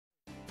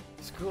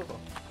cool.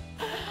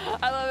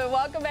 I love it.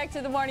 Welcome back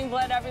to the Morning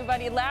Blend,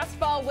 everybody. Last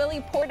fall,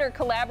 Willy Porter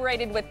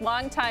collaborated with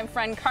longtime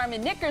friend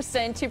Carmen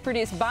Nickerson to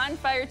produce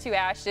Bonfire to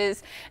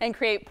Ashes and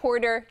create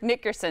Porter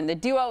Nickerson. The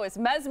duo is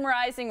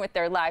mesmerizing with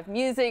their live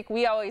music.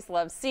 We always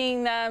love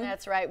seeing them.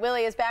 That's right.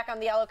 Willy is back on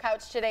the yellow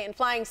couch today and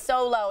flying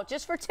solo,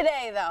 just for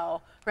today,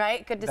 though.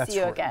 Right? Good to see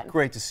you again.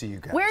 Great to see you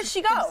guys. Where'd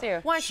she go?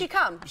 Why did she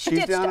come?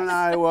 She's down in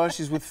Iowa.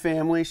 She's with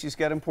family. She's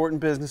got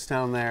important business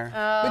down there.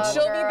 But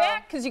she'll be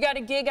back because you got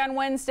a gig on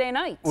Wednesday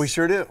night. We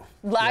sure do.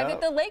 Live at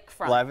the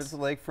Lakefront. Live at the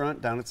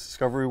Lakefront down at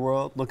Discovery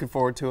World. Looking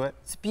forward to it.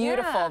 It's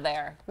beautiful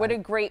there. What a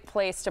great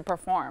place to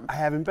perform. I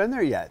haven't been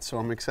there yet, so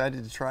I'm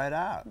excited to try it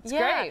out. It's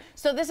great.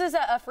 So this is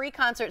a free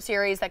concert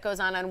series that goes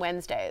on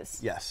Wednesdays.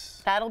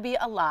 Yes. That'll be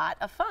a lot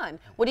of fun.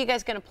 What are you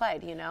guys going to play?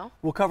 Do you know?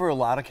 We'll cover a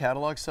lot of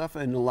catalog stuff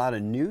and a lot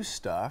of new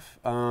stuff.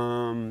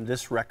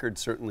 This record,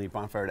 certainly,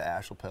 Bonfire to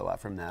Ash will play a lot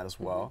from that as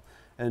well.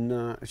 And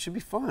it should be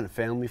fun, a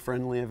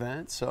family-friendly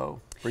event, so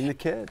bring the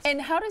kids.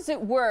 And how does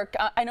it work?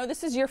 I know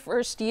this is your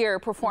first year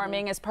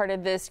performing as part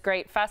of this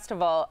great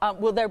festival.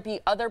 Will there be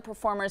other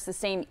performers the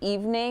same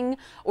evening,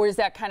 or is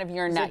that kind of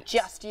your night? Is it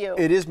just you?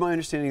 It is my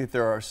understanding that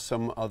there are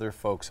some other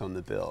folks on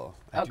the bill.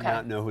 I do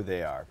not know who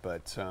they are,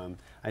 but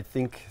I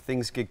think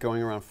things get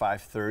going around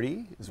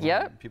 5:30 is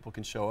when people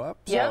can show up.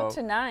 Yep,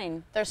 to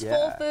 9. There's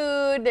full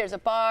food, there's a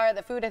bar.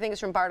 The food, I think, is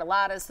from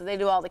Bartolotta's, so they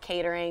do all the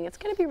catering. It's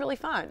going to be really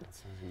fun.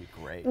 It's going to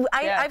be great.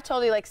 I've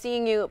told you, like,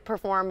 seeing you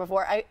perform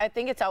before, I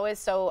think it's always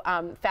so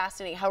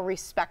fascinating how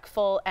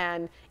respectful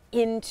and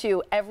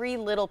into every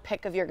little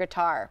pick of your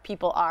guitar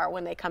people are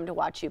when they come to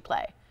watch you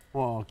play.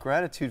 Well,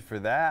 gratitude for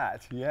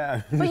that,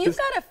 yeah. But you've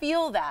got to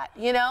feel that,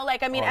 you know?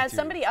 Like, I mean, as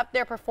somebody up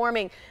there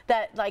performing,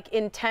 that, like,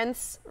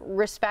 intense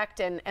respect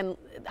and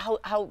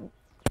how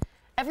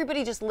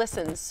everybody just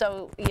listens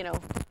so, you know,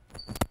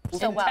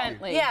 so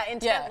intently. Well. Yeah,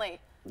 intently.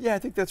 Yeah, I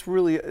think that's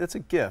a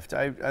gift.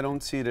 I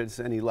don't see it as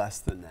any less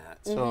than that.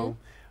 So,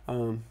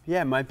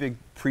 yeah, my big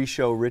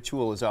pre-show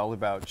ritual is all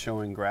about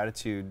showing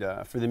gratitude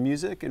for the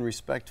music and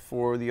respect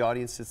for the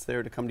audience that's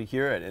there to come to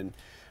hear it. And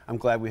I'm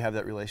glad we have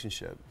that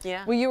relationship.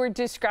 Yeah. Well, you were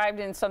described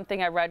in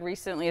something I read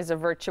recently as a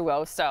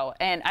virtuoso,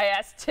 and I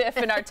asked Tiff,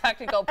 and our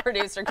technical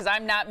producer, because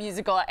I'm not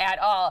musical at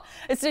all,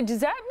 I said, does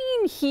that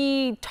mean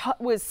he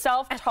was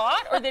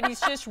self-taught or that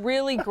he's just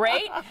really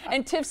great?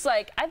 And Tiff's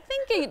like, I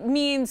think it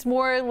means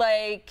more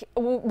like,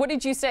 what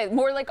did you say?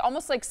 More like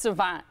almost like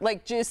savant,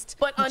 like just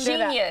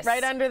genius.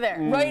 Right under there.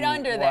 Right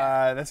under there.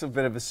 Wow, that's a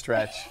bit of a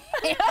stretch.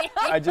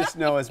 I just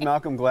know, as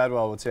Malcolm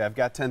Gladwell would say, I've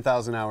got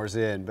 10,000 hours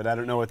in, but I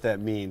don't know what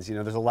that means. You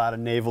know, there's a lot of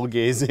navel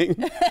gazing,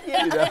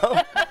 you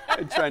know,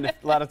 and a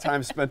lot of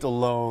time spent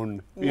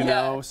alone, you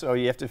know, so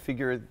you have to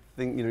figure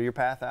your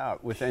path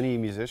out with any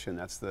musician.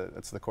 That's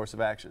the course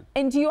of action.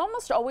 And do you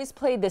almost always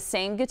play the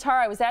same guitar?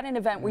 I was at an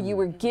event where you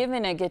were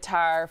given a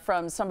guitar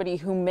from somebody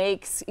who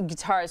makes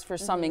guitars for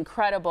some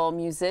incredible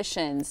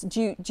musicians.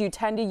 Do you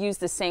tend to use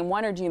the same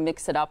one, or do you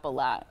mix it up a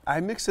lot? I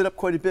mix it up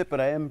quite a bit, but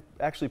I am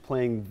actually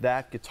playing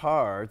that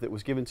guitar that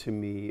was given to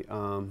me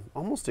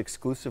almost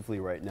exclusively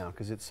right now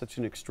because it's such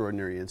an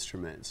extraordinary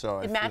instrument. So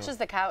it matches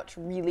the couch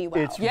really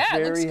well. It's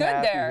it looks good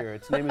there. Here.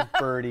 Its name is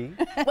Birdie.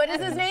 What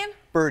is his name?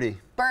 Birdie.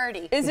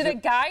 Birdie. Is it a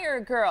guy or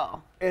a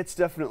girl? It's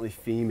definitely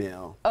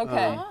female.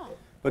 Okay.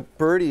 But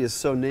Birdie is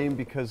so named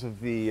because of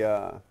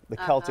the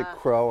Celtic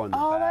crow on the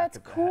back. Oh, that's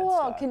of the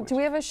cool. Do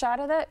we have a shot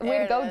of that? Way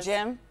to go,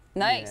 Jim.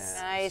 Nice.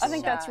 Yeah. Nice. I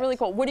think that's really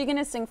cool. What are you going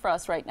to sing for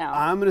us right now?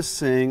 I'm going to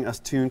sing a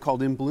tune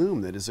called In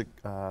Bloom that is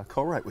a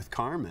co-write with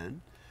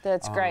Carmen.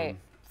 That's great.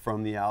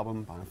 From the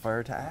album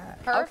Bonfire to Ash.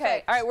 Perfect.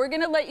 Okay. All right, we're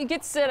going to let you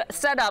get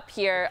set up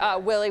here,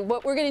 Willy.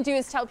 What we're going to do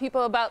is tell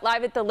people about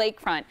Live at the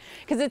Lakefront,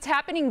 because it's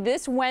happening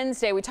this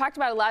Wednesday. We talked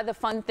about a lot of the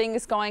fun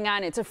things going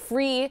on. It's a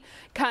free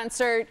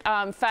concert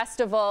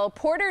festival.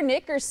 Porter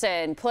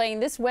Nickerson playing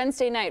this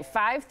Wednesday night,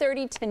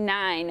 5:30 to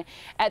 9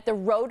 at the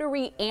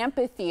Rotary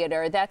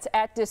Amphitheater. That's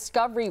at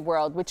Discovery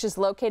World, which is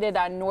located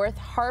on North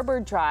Harbor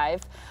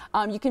Drive.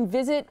 You can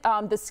visit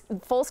this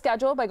full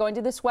schedule by going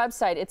to this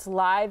website. It's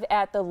Live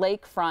at the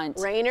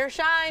Lakefront. Rain or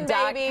shine,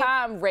 baby.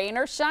 .com, rain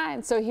or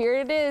shine. So here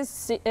it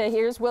is.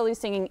 Here's Willy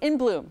singing In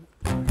Bloom.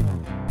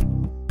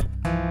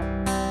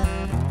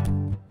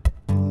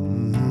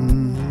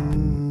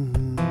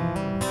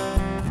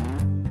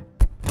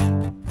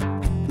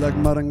 Like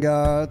mud on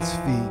God's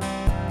feet,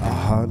 our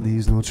heart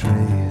leaves no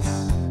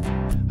trace.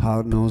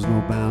 Heart knows no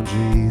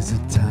boundaries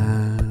of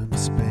time or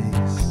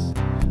space.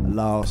 A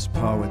lost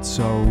poet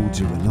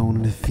soldier alone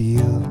in the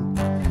field.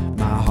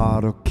 My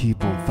heart will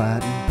keep on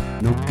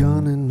fighting. No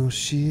gun and no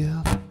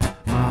shield.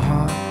 My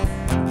heart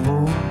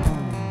won't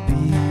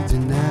be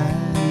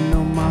denied.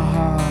 No, my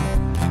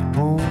heart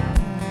won't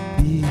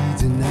be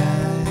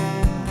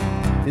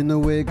denied. In the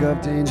wake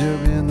of danger,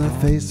 in the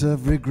face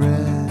of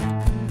regret,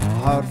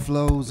 heart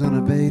flows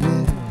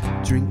unabated,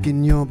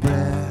 drinking your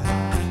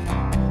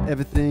breath.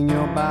 Everything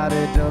your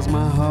body does,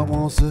 my heart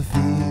wants to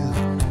feel.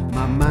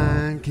 My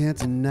mind can't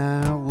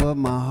deny what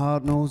my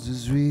heart knows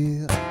is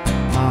real.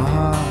 My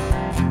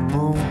heart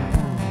won't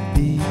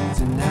be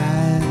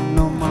denied.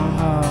 No, my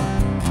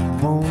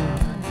heart won't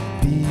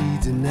be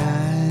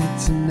denied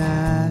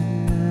tonight.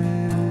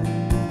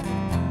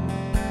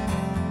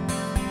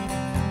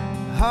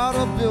 How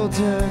to build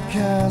a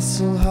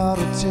castle, how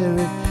to tear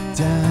it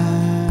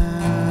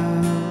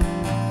down.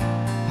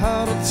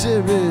 How to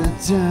tear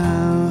it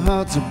down,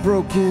 how's a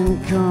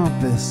broken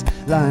compass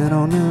lying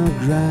on the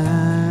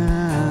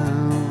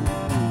ground.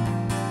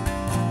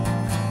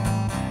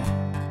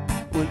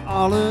 When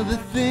all of the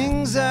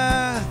things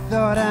I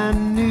thought I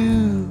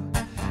knew,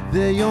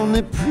 they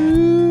only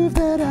prove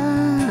that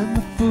I'm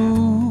a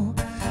fool.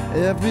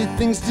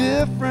 Everything's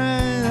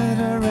different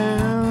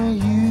around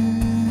you.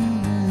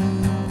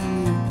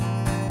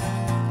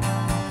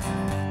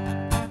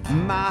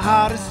 My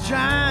heart is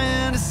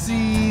trying to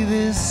see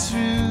this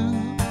through,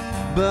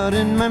 but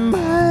in my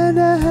mind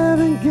I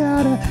haven't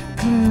got a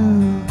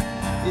clue.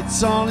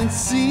 It's all in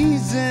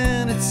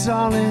season, it's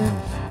all in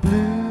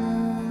blue.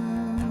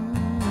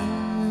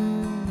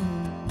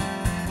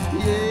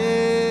 Yeah.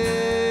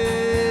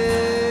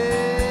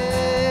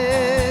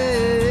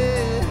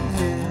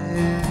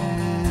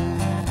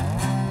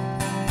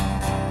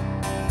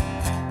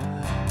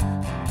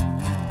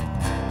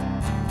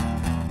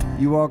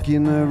 You walk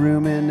in the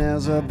room and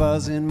there's a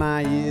buzz in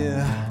my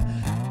ear,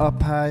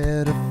 up high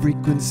at a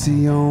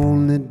frequency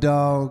only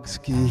dogs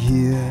can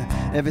hear.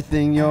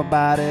 Everything your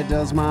body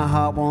does, my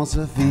heart wants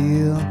to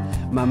feel.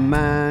 My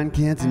mind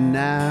can't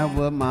deny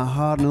what my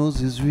heart knows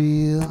is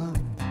real.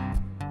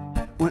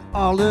 When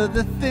all of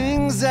the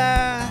things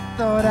I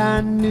thought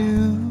I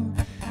knew,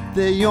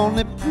 they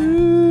only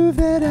prove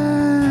that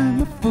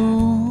I'm a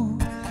fool.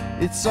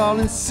 It's all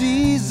in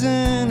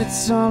season,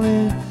 it's all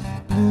in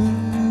blue.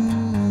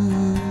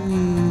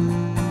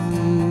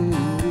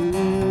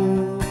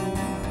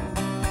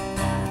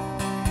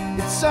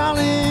 It's all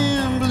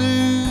in blue.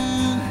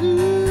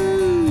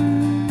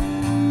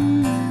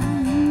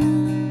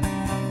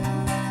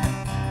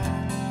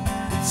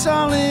 It's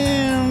all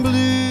in blue.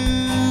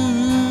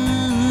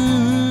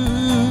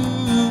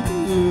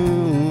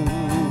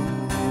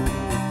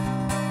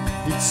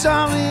 It's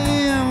all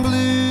in blue.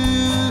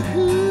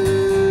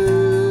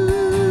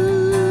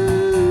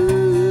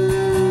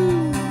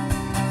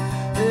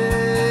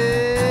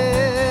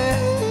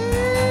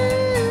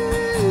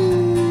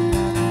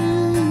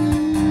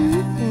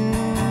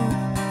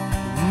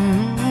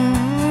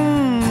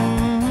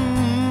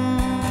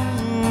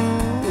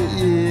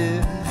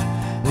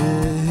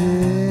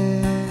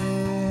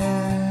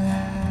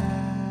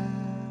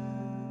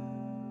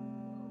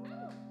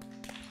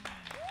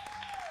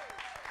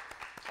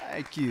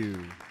 Thank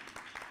you.